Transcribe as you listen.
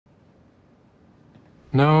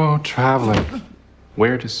No traveling.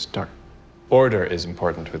 Where to start? Order is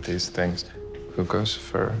important with these things. Who goes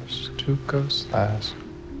first? Who goes last?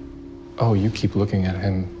 Oh, you keep looking at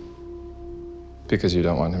him because you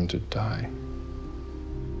don't want him to die.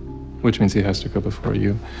 Which means he has to go before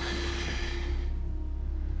you.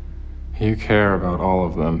 You care about all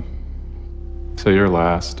of them. So you're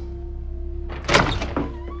last.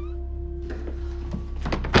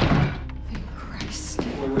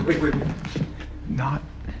 Wait. Not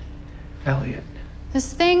Elliot.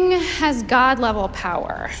 This thing has god-level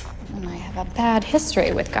power. And I have a bad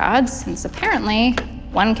history with gods, since apparently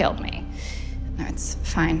one killed me. No, it's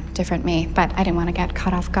fine, different me, but I didn't want to get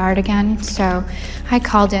caught off guard again, so I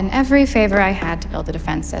called in every favor I had to build a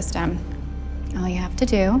defense system. All you have to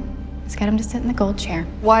do is get him to sit in the gold chair.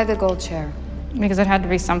 Why the gold chair? Because it had to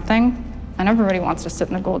be something, and everybody wants to sit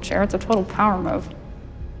in the gold chair. It's a total power move.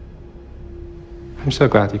 I'm so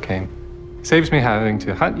glad you came. Saves me having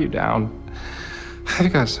to hunt you down.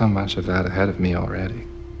 I've got so much of that ahead of me already.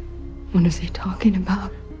 What is he talking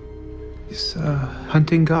about? He's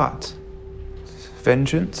hunting gods.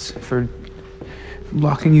 Vengeance for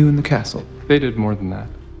locking you in the castle. They did more than that.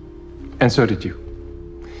 And so did you.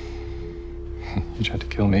 You tried to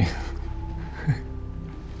kill me.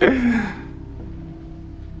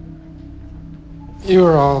 You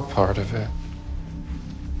were all part of it.